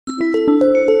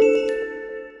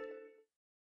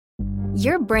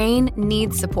Your brain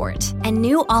needs support, and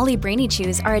new Ollie Brainy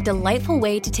Chews are a delightful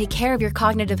way to take care of your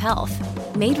cognitive health.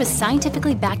 Made with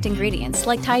scientifically backed ingredients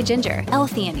like Thai ginger,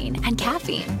 L-theanine, and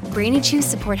caffeine, Brainy Chews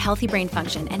support healthy brain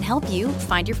function and help you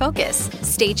find your focus,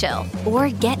 stay chill, or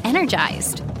get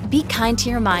energized. Be kind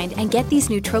to your mind and get these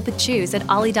nootropic chews at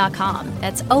ollie.com.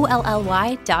 That's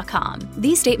OLLY.com.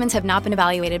 These statements have not been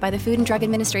evaluated by the Food and Drug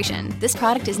Administration. This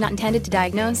product is not intended to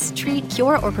diagnose, treat,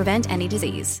 cure, or prevent any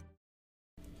disease.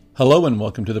 Hello and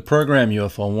welcome to the program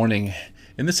UFO Warning.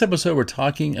 In this episode we're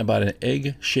talking about an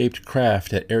egg-shaped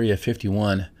craft at Area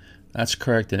 51. That's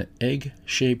correct, an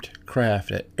egg-shaped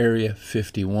craft at Area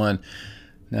 51.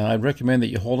 Now I'd recommend that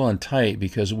you hold on tight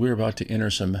because we're about to enter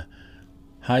some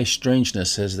high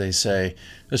strangeness, as they say.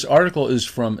 This article is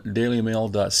from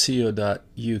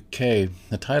dailymail.co.uk.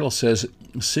 The title says,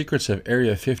 Secrets of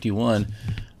Area 51.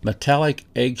 Metallic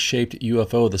egg-shaped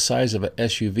UFO the size of an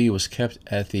SUV was kept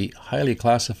at the highly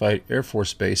classified Air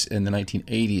Force Base in the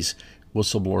 1980s,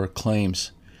 whistleblower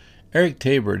claims. Eric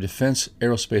Tabor, defense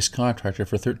aerospace contractor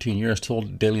for 13 years,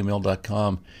 told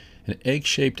dailymail.com an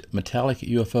egg-shaped metallic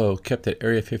UFO kept at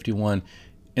Area 51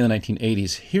 in the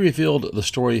 1980s. He revealed the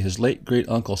story his late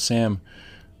great-uncle Sam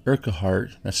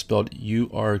Urquhart, that's spelled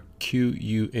Urquhart,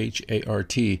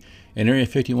 an Area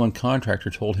 51 contractor,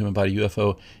 told him about a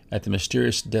UFO at the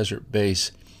mysterious desert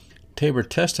base. Tabor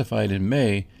testified in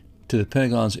May to the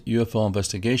Pentagon's UFO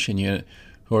investigation unit,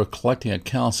 who are collecting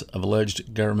accounts of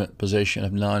alleged government possession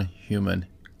of non-human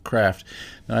craft.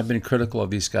 Now, I've been critical of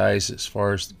these guys as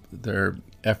far as their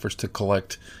efforts to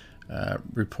collect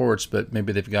reports, but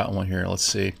maybe they've got one here. Let's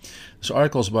see. This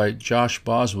article is by Josh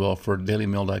Boswell for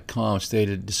dailymail.com,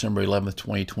 stated December 11th,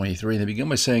 2023. They begin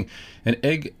by saying, an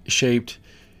egg-shaped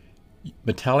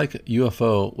metallic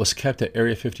UFO was kept at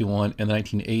Area 51 in the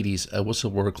 1980s, a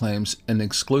whistleblower claims in an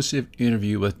exclusive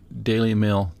interview with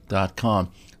dailymail.com.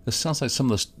 This sounds like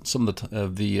some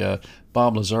of the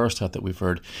Bob Lazar stuff that we've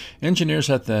heard. Engineers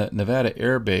at the Nevada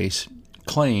Air Base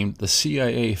claimed the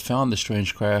CIA found the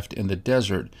strange craft in the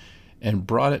desert and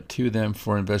brought it to them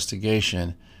for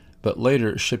investigation, but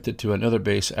later shipped it to another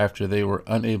base after they were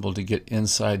unable to get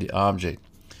inside the object.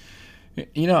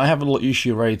 You know, I have a little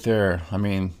issue right there. I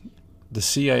mean, the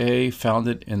CIA found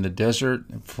it in the desert.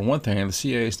 For one thing, the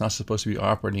CIA is not supposed to be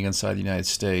operating inside the United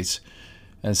States.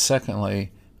 And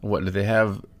secondly, what, do they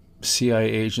have CIA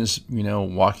agents,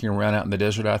 walking around out in the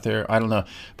desert out there? I don't know.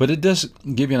 But it does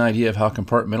give you an idea of how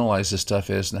compartmentalized this stuff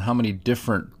is and how many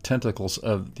different tentacles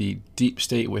of the deep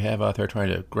state we have out there trying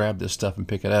to grab this stuff and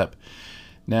pick it up.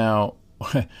 Now,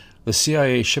 the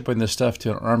CIA shipping this stuff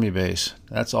to an army base,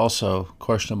 that's also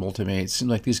questionable to me. It seems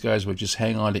like these guys would just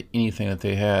hang on to anything that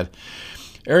they had.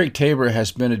 Eric Tabor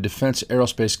has been a defense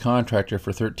aerospace contractor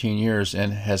for 13 years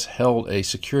and has held a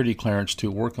security clearance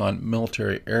to work on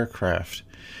military aircraft.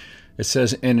 It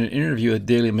says in an interview at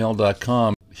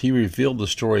dailymail.com, he revealed the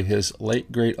story his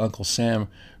late great-uncle Sam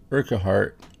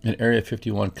Urquhart, an Area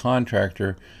 51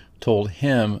 contractor, told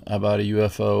him about a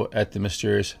UFO at the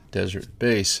mysterious desert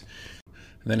base.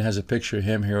 And then it has a picture of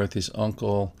him here with his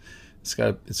uncle. It's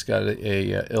got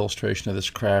a illustration of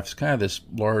this craft. It's kind of this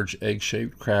large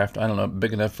egg-shaped craft. I don't know,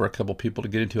 big enough for a couple people to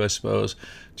get into, I suppose,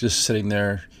 just sitting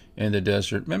there in the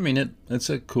desert. I mean, it's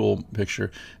a cool picture.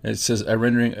 It says, a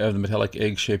rendering of the metallic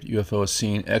egg-shaped UFO is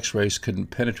seen. X-rays couldn't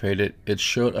penetrate it. It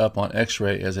showed up on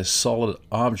X-ray as a solid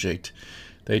object.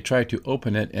 They tried to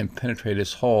open it and penetrate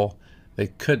its hull. They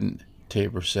couldn't,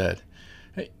 Tabor said.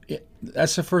 Hey,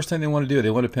 that's the first thing they want to do.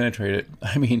 They want to penetrate it.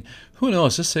 I mean, who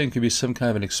knows? This thing could be some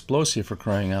kind of an explosive, for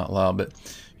crying out loud. But,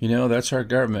 that's our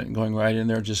government going right in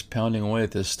there just pounding away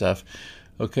at this stuff.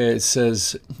 Okay, it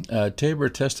says, Tabor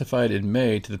testified in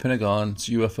May to the Pentagon's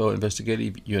UFO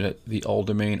investigative unit, the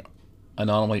All-Domain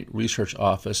Anomaly Research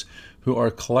Office, who are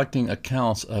collecting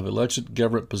accounts of alleged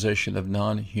government possession of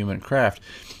non-human craft.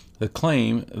 The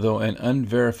claim, though an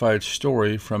unverified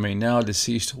story from a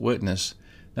now-deceased witness.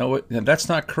 Now, that's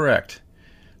not correct.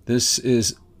 This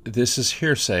is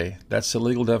hearsay. That's the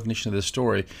legal definition of the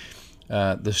story.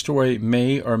 The story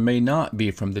may or may not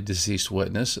be from the deceased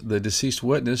witness. The deceased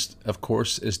witness, of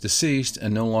course, is deceased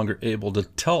and no longer able to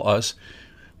tell us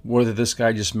whether this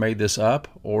guy just made this up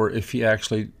or if he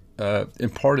actually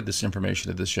imparted this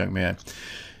information to this young man.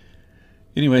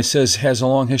 Anyway, it says, has a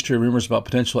long history of rumors about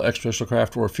potential extraterrestrial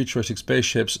craft or futuristic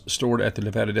spaceships stored at the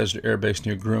Nevada Desert Air Base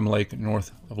near Groom Lake,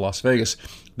 north of Las Vegas.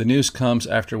 The news comes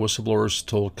after whistleblowers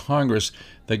told Congress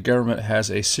the government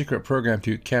has a secret program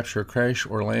to capture crashed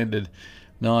or landed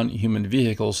non-human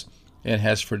vehicles and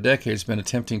has for decades been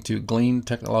attempting to glean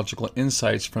technological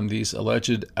insights from these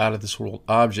alleged out-of-this-world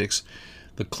objects.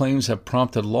 The claims have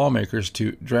prompted lawmakers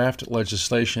to draft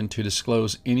legislation to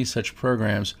disclose any such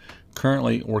programs,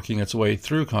 currently working its way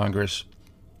through Congress.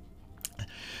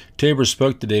 Tabor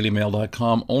spoke to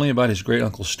DailyMail.com only about his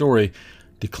great-uncle's story,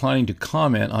 declining to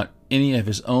comment on any of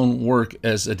his own work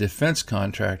as a defense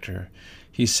contractor.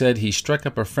 He said he struck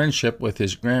up a friendship with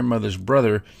his grandmother's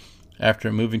brother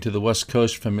after moving to the West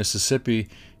Coast from Mississippi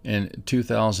in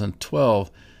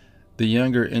 2012. The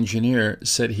younger engineer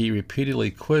said he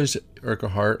repeatedly quizzed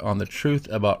Urquhart on the truth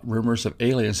about rumors of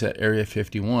aliens at Area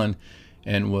 51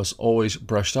 and was always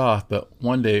brushed off, but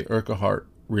one day Urquhart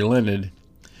relented.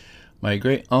 My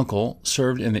great-uncle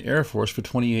served in the Air Force for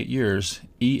 28 years,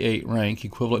 E8 rank,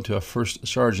 equivalent to a first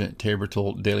sergeant, Tabor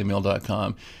told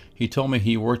DailyMail.com. He told me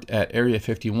he worked at Area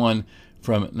 51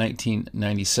 from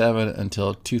 1997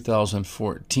 until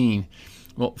 2014.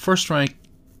 Well, first rank,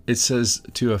 it says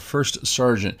to a first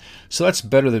sergeant, so that's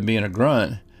better than being a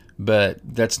grunt, but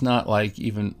that's not like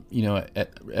even,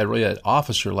 at really at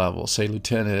officer level, say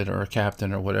lieutenant or a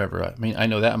captain or whatever. I mean, I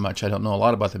know that much. I don't know a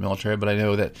lot about the military, but I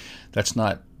know that that's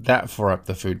not that far up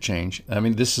the food chain. I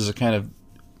mean, this is a kind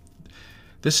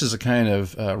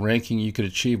of ranking you could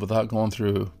achieve without going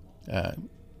through,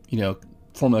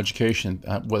 formal education,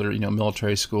 whether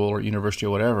military school or university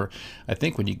or whatever. I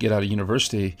think when you get out of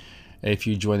university, if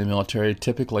you join the military,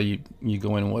 typically you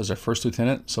go in as a first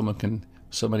lieutenant.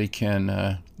 Somebody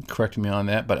can correct me on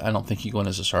that, but I don't think you go in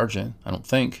as a sergeant. I don't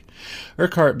think.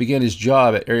 Urquhart began his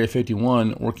job at Area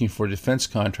 51 working for defense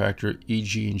contractor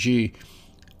EG&G,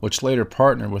 which later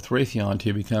partnered with Raytheon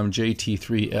to become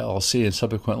JT3 LLC and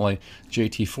subsequently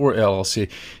JT4 LLC.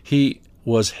 He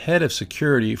was head of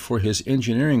security for his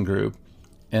engineering group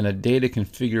and a data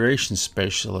configuration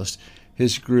specialist.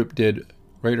 His group did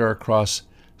radar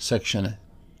cross-section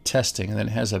testing, and then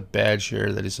it has a badge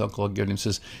here that his uncle had given him. It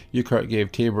says Urquhart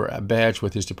gave Tabor a badge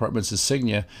with his department's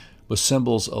insignia with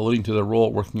symbols alluding to the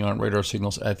role working on radar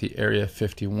signals at the Area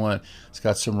 51. It's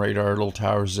got some radar little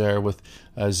towers there with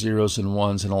zeros and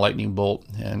ones and a lightning bolt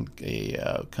and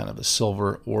a kind of a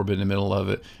silver orb in the middle of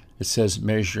it. It says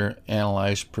measure,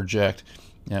 analyze, project.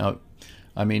 Now,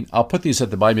 I mean, I'll put these at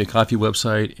the Buy Me a Coffee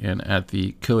website and at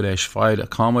the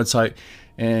co-fi.com website,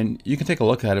 and you can take a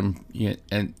look at them.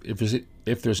 And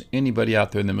if there's anybody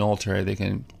out there in the military, they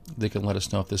can let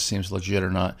us know if this seems legit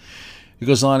or not. It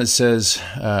goes on. It says,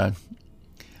 I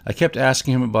kept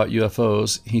asking him about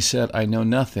UFOs. He said, I know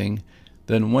nothing.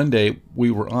 Then one day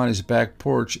we were on his back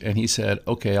porch, and he said,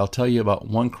 okay, I'll tell you about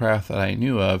one craft that I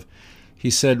knew of. He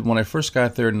said, when I first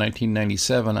got there in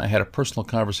 1997, I had a personal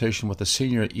conversation with a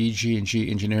senior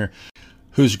EG&G engineer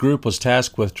whose group was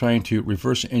tasked with trying to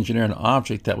reverse engineer an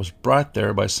object that was brought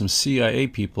there by some CIA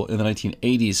people in the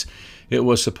 1980s. It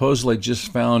was supposedly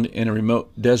just found in a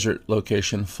remote desert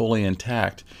location, fully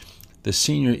intact. The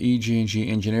senior EG&G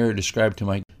engineer described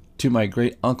to my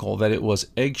great uncle that it was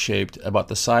egg-shaped, about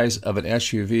the size of an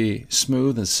SUV,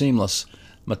 smooth and seamless,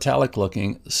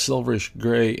 metallic-looking, silverish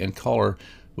gray in color,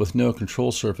 with no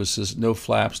control surfaces, no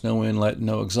flaps, no inlet,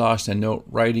 no exhaust, and no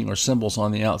writing or symbols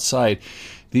on the outside.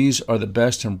 These are the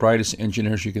best and brightest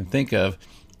engineers you can think of.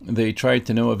 They tried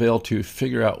to no avail to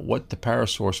figure out what the power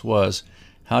source was,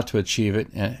 how to achieve it,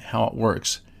 and how it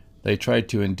works. They tried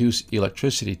to induce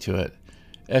electricity to it.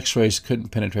 X-rays couldn't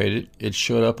penetrate it. It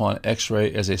showed up on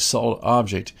X-ray as a solid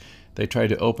object. They tried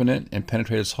to open it and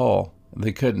penetrate its hull.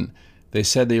 They couldn't. They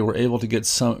said they were able to get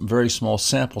some very small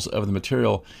samples of the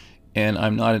material, and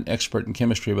I'm not an expert in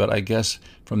chemistry, but I guess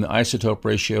from the isotope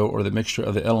ratio or the mixture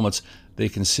of the elements, they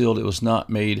concealed it was not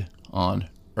made on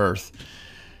Earth.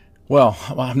 Well,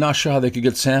 I'm not sure how they could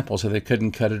get samples if they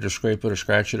couldn't cut it or scrape it or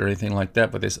scratch it or anything like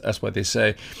that, but that's what they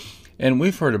say. And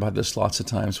we've heard about this lots of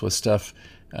times with stuff,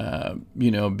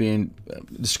 being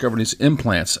discovered these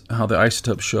implants, how the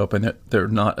isotopes show up and they're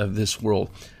not of this world.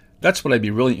 That's what I'd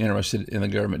be really interested in the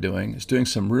government doing, is doing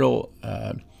some real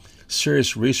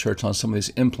serious research on some of these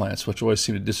implants, which always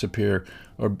seem to disappear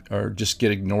or just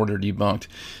get ignored or debunked.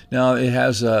 Now, it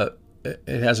has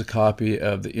a copy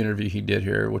of the interview he did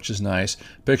here, which is nice.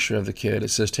 Picture of the kid. It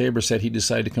says, Tabor said he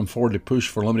decided to come forward to push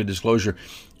for limited disclosure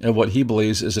of what he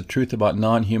believes is the truth about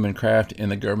non-human craft in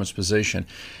the government's position.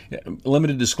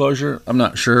 Limited disclosure, I'm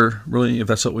not sure really if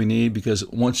that's what we need, because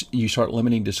once you start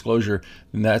limiting disclosure,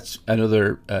 then that's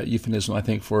another euphemism, I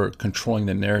think, for controlling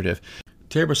the narrative.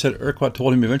 Tabor said Urquhart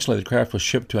told him eventually the craft was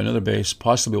shipped to another base,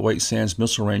 possibly White Sands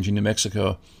Missile Range in New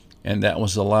Mexico, and that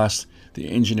was the last the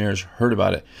engineers heard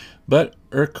about it. But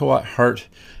Urquhart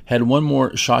had one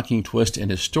more shocking twist in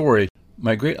his story.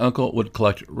 My great-uncle would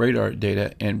collect radar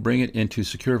data and bring it into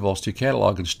secure vaults to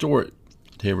catalog and store it,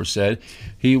 Tabor said.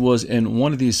 He was in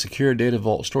one of these secure data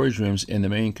vault storage rooms in the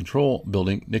main control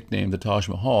building, nicknamed the Taj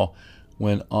Mahal,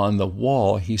 when on the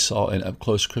wall he saw an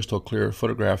up-close crystal-clear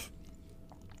photograph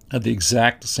of the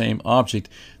exact same object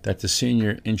that the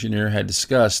senior engineer had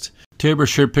discussed. Tabor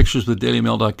shared pictures with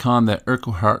DailyMail.com that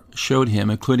Urquhart showed him,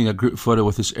 including a group photo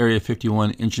with his Area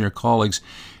 51 engineer colleagues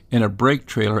in a brake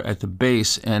trailer at the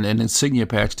base and an insignia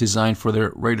patch designed for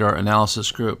their radar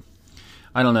analysis group.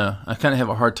 I don't know. I kind of have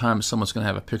a hard time if someone's going to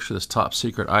have a picture of this top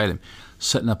secret item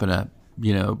setting up in a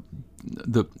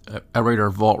radar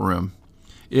vault room.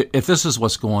 If this is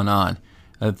what's going on,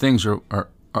 things are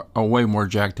way more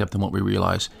jacked up than what we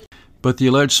realize. But the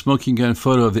alleged smoking gun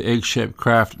photo of the egg-shaped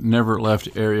craft never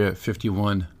left Area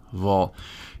 51 vault.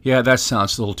 Yeah, that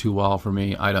sounds a little too wild for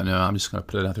me. I don't know. I'm just going to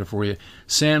put it out there for you.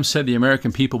 Sam said the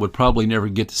American people would probably never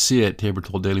get to see it, Tabor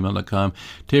told DailyMail.com.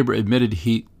 Tabor admitted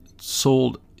he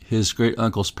sold his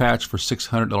great-uncle's patch for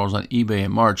 $600 on eBay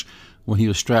in March when he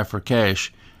was strapped for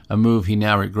cash, a move he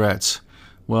now regrets.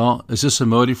 Well, is this a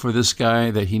motive for this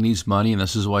guy that he needs money and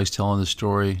this is why he's telling the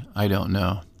story? I don't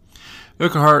know.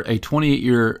 Urquhart, a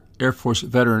 28-year Air Force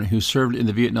veteran who served in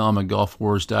the Vietnam and Gulf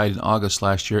Wars, died in August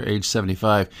last year, age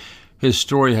 75. His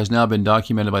story has now been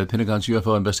documented by the Pentagon's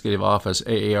UFO Investigative Office,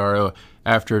 AARO,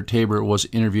 after Tabor was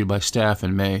interviewed by staff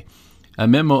in May. A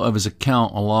memo of his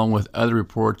account, along with other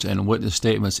reports and witness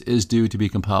statements, is due to be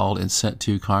compiled and sent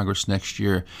to Congress next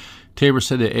year. Tabor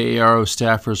said that AARO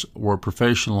staffers were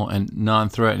professional and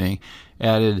non-threatening,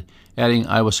 adding,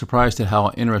 "I was surprised at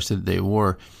how interested they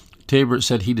were." Tabor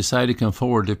said he decided to come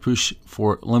forward to push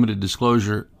for limited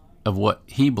disclosure of what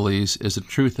he believes is the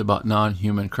truth about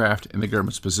non-human craft in the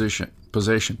government's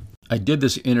possession. "I did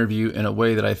this interview in a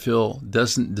way that I feel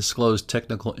doesn't disclose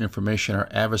technical information our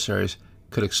adversaries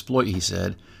could exploit," he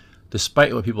said.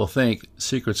 "Despite what people think,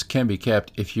 secrets can be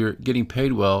kept if you're getting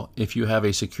paid well, if you have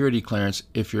a security clearance,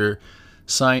 if you've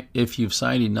signed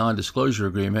a non-disclosure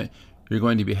agreement, you're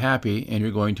going to be happy and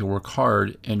you're going to work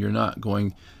hard and you're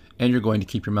going to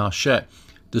keep your mouth shut.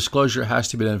 Disclosure has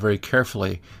to be done very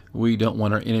carefully. We don't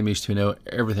want our enemies to know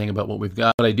everything about what we've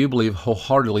got. But I do believe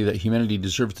wholeheartedly that humanity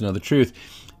deserves to know the truth.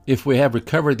 If we have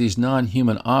recovered these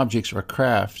non-human objects or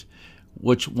craft,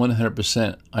 which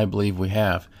 100% I believe we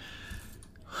have,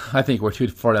 I think we're too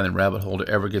far down the rabbit hole to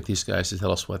ever get these guys to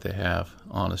tell us what they have,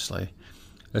 honestly."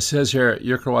 It says here,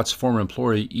 Urquhart's former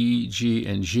employee,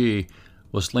 EG&G,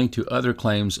 was linked to other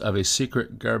claims of a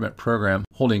secret government program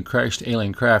holding crashed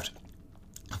alien craft.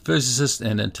 Physicist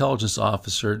and intelligence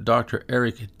officer Dr.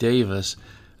 Eric Davis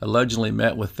allegedly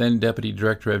met with then Deputy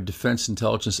Director of Defense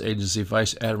Intelligence Agency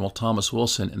Vice Admiral Thomas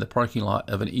Wilson in the parking lot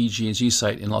of an EG&G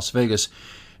site in Las Vegas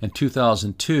in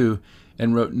 2002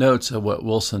 and wrote notes of what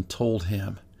Wilson told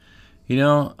him. You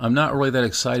know, I'm not really that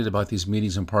excited about these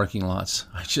meetings in parking lots.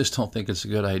 I just don't think it's a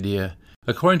good idea.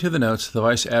 According to the notes, the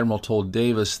Vice Admiral told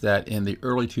Davis that in the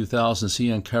early 2000s he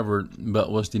uncovered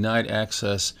but was denied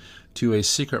access to a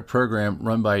secret program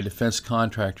run by a defense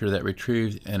contractor that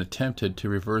retrieved and attempted to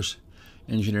reverse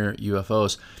engineer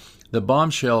UFOs. The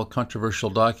bombshell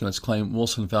controversial documents claim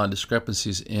Wilson found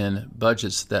discrepancies in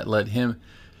budgets that led him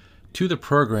to the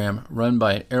program run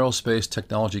by an aerospace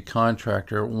technology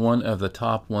contractor, one of the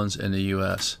top ones in the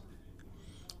U.S.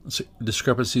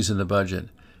 Discrepancies in the budget.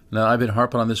 Now, I've been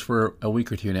harping on this for a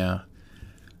week or two now.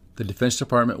 The Defense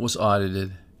Department was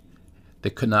audited. They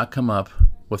could not come up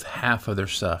with half of their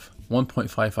stuff,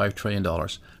 $1.55 trillion.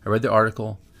 I read the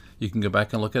article. You can go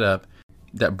back and look it up,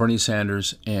 that Bernie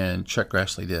Sanders and Chuck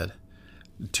Grassley did.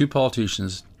 Two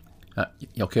politicians,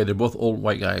 okay, they're both old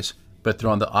white guys, but they're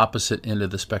on the opposite end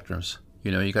of the spectrums.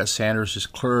 You know, you got Sanders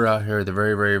just clear out here, the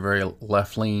very, very, very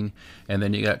left lean, and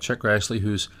then you got Chuck Grassley,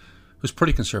 who's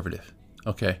pretty conservative.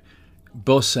 Okay,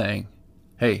 both saying,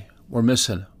 "Hey, we're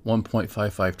missing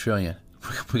 1.55 trillion.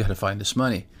 We got to find this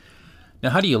money."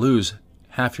 Now, how do you lose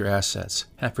half your assets,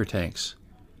 half your tanks,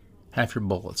 half your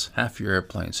bullets, half your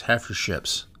airplanes, half your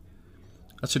ships?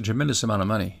 That's a tremendous amount of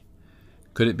money.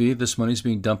 Could it be this money's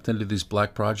being dumped into these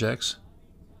black projects?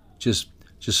 Just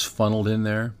funneled in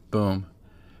there, boom,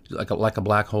 like a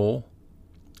black hole,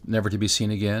 never to be seen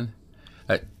again.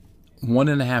 At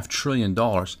 $1.5 trillion,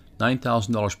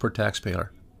 $9,000 per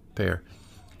taxpayer.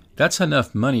 That's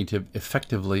enough money to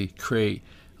effectively create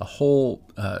a whole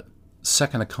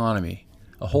second economy,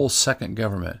 a whole second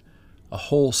government, a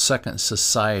whole second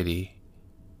society.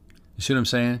 You see what I'm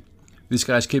saying? These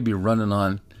guys could be running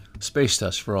on space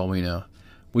dust for all we know.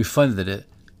 We funded it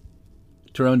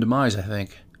to our own demise, I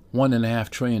think. $1.5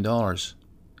 trillion.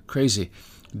 Crazy.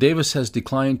 Davis has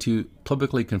declined to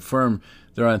publicly confirm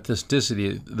their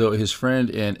authenticity, though his friend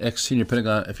and ex-senior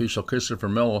Pentagon official Christopher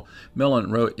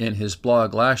Mellon wrote in his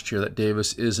blog last year that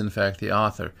Davis is, in fact, the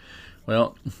author.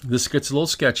 Well, this gets a little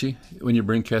sketchy when you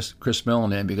bring Chris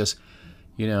Mellon in because,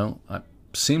 you know, it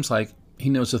seems like he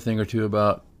knows a thing or two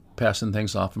about passing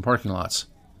things off in parking lots.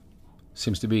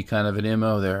 Seems to be kind of an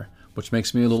MO there, which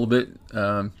makes me a little bit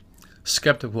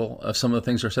skeptical of some of the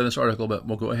things that are said in this article, but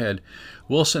we'll go ahead.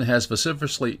 Wilson has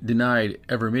vociferously denied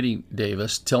ever meeting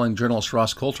Davis, telling journalist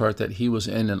Ross Coulthart that he was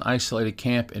in an isolated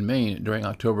camp in Maine during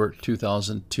October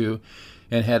 2002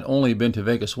 and had only been to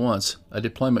Vegas once, a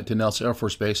deployment to Nelson Air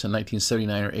Force Base in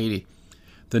 1979 or 80.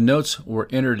 The notes were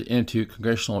entered into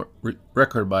congressional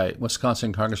record by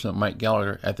Wisconsin Congressman Mike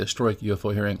Gallagher at the historic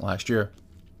UFO hearing last year.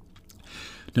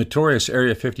 Notorious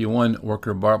Area 51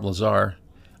 worker Bob Lazar.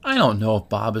 I don't know if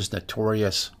Bob is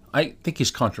notorious. I think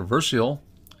he's controversial.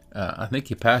 I think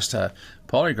he passed a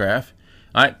polygraph.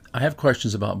 I have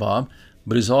questions about Bob,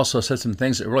 but he's also said some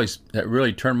things that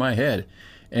really turned my head.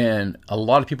 And a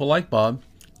lot of people like Bob.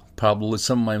 Probably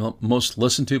some of my most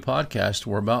listened to podcasts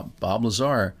were about Bob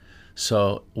Lazar.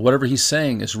 So whatever he's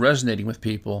saying is resonating with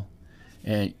people,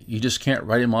 and you just can't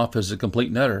write him off as a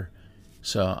complete nutter.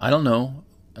 So I don't know.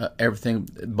 Everything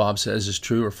Bob says is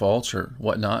true or false or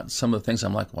whatnot. Some of the things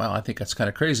I'm like, wow, I think that's kind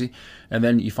of crazy. And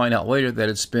then you find out later that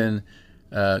it's been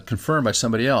confirmed by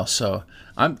somebody else. So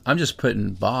I'm just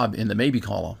putting Bob in the maybe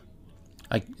column.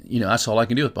 That's all I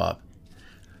can do with Bob.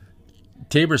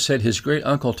 Tabor said his great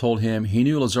uncle told him he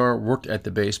knew Lazar worked at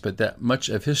the base, but that much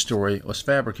of his story was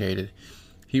fabricated.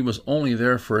 He was only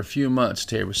there for a few months,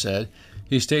 Tabor said.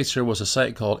 He states there was a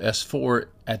site called S4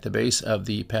 at the base of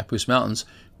the Papoose Mountains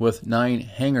with 9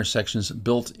 hangar sections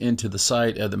built into the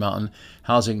side of the mountain,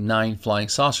 housing 9 flying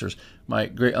saucers. My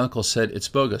great-uncle said it's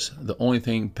bogus. The only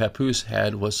thing Papoose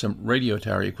had was some radio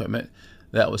tower equipment.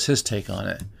 That was his take on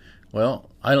it. Well,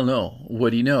 I don't know.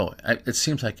 What do you know? It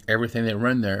seems like everything they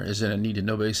run there is in a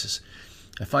need-to-know basis.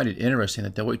 I find it interesting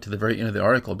that they'll wait to the very end of the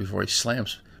article before he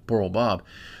slams poor old Bob.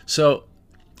 So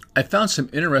I found some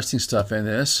interesting stuff in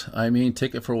this. I mean,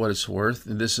 take it for what it's worth.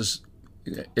 Is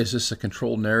this a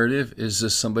controlled narrative? Is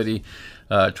this somebody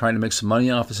trying to make some money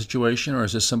off the situation? Or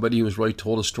is this somebody who was really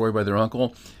told a story by their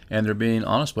uncle and they're being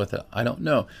honest with it? I don't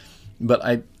know. But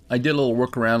I did a little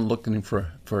work around looking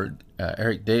for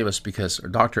Eric Davis or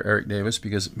Dr. Eric Davis,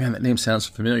 because, man, that name sounds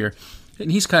familiar.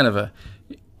 And he's kind of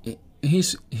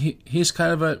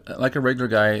like a regular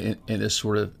guy in this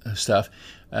sort of stuff.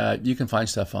 You can find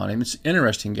stuff on him. It's an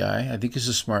interesting guy. I think he's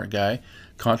a smart guy,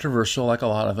 controversial like a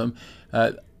lot of them.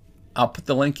 I'll put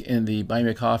the link in the Buy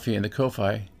Me a Coffee and the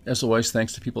Ko-Fi. As always,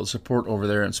 thanks to people that support over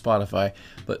there on Spotify.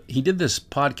 But he did this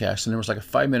podcast, and there was like a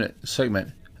 5-minute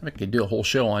segment. I could do a whole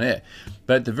show on it.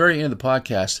 But at the very end of the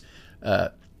podcast,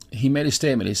 he made a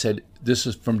statement. He said, this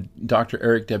is from Dr.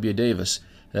 Eric W. Davis,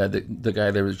 the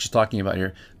guy that we were just talking about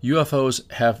here. UFOs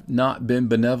have not been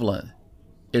benevolent.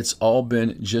 It's all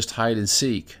been just hide and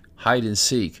seek. Hide and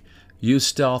seek. Use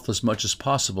stealth as much as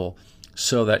possible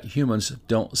so that humans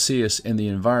don't see us in the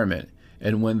environment.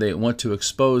 And when they want to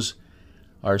expose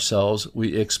ourselves,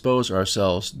 we expose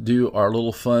ourselves, do our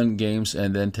little fun games,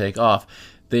 and then take off.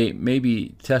 They may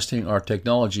be testing our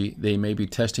technology. They may be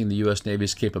testing the U.S.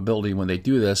 Navy's capability when they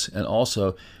do this, and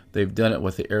also they've done it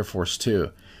with the Air Force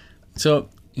too. So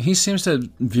he seems to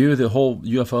view the whole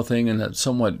UFO thing in a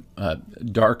somewhat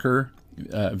darker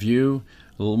view,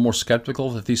 a little more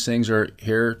skeptical that these things are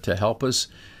here to help us.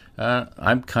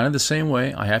 I'm kind of the same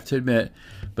way, I have to admit,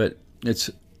 but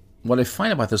it's what I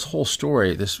find about this whole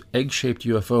story, this egg-shaped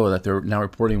UFO that they're now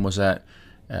reporting was at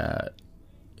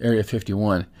Area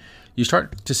 51. You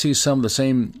start to see some of the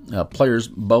same players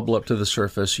bubble up to the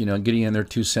surface, getting in their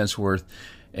 2 cents worth,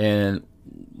 and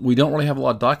we don't really have a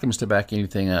lot of documents to back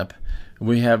anything up.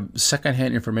 We have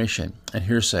secondhand information and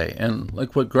hearsay, and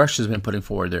like what Grush has been putting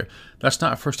forward there, that's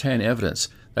not firsthand evidence.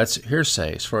 That's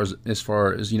hearsay as far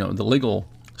as the legal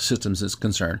systems is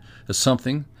concerned. It's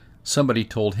something somebody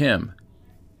told him.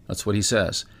 That's what he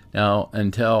says. Now,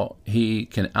 until he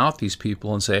can out these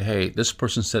people and say, hey, this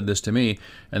person said this to me,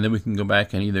 and then we can go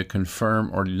back and either confirm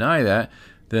or deny that,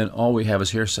 then all we have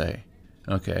is hearsay.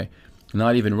 Okay?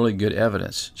 Not even really good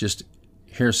evidence, just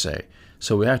hearsay.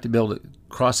 So we have to be able to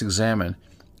cross-examine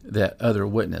that other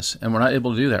witness, and we're not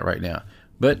able to do that right now.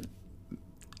 But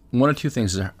one of two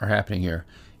things are happening here.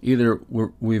 Either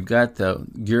we've got the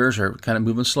gears are kind of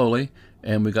moving slowly,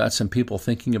 and we've got some people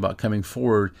thinking about coming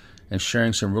forward and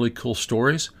sharing some really cool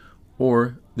stories,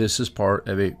 or this is part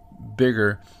of a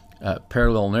bigger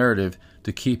parallel narrative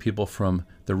to keep people from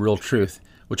the real truth,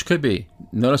 which could be.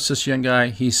 Notice this young guy,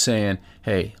 he's saying,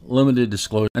 hey, limited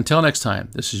disclosure. Until next time,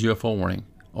 this is UFO Warning,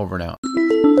 over and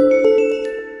out.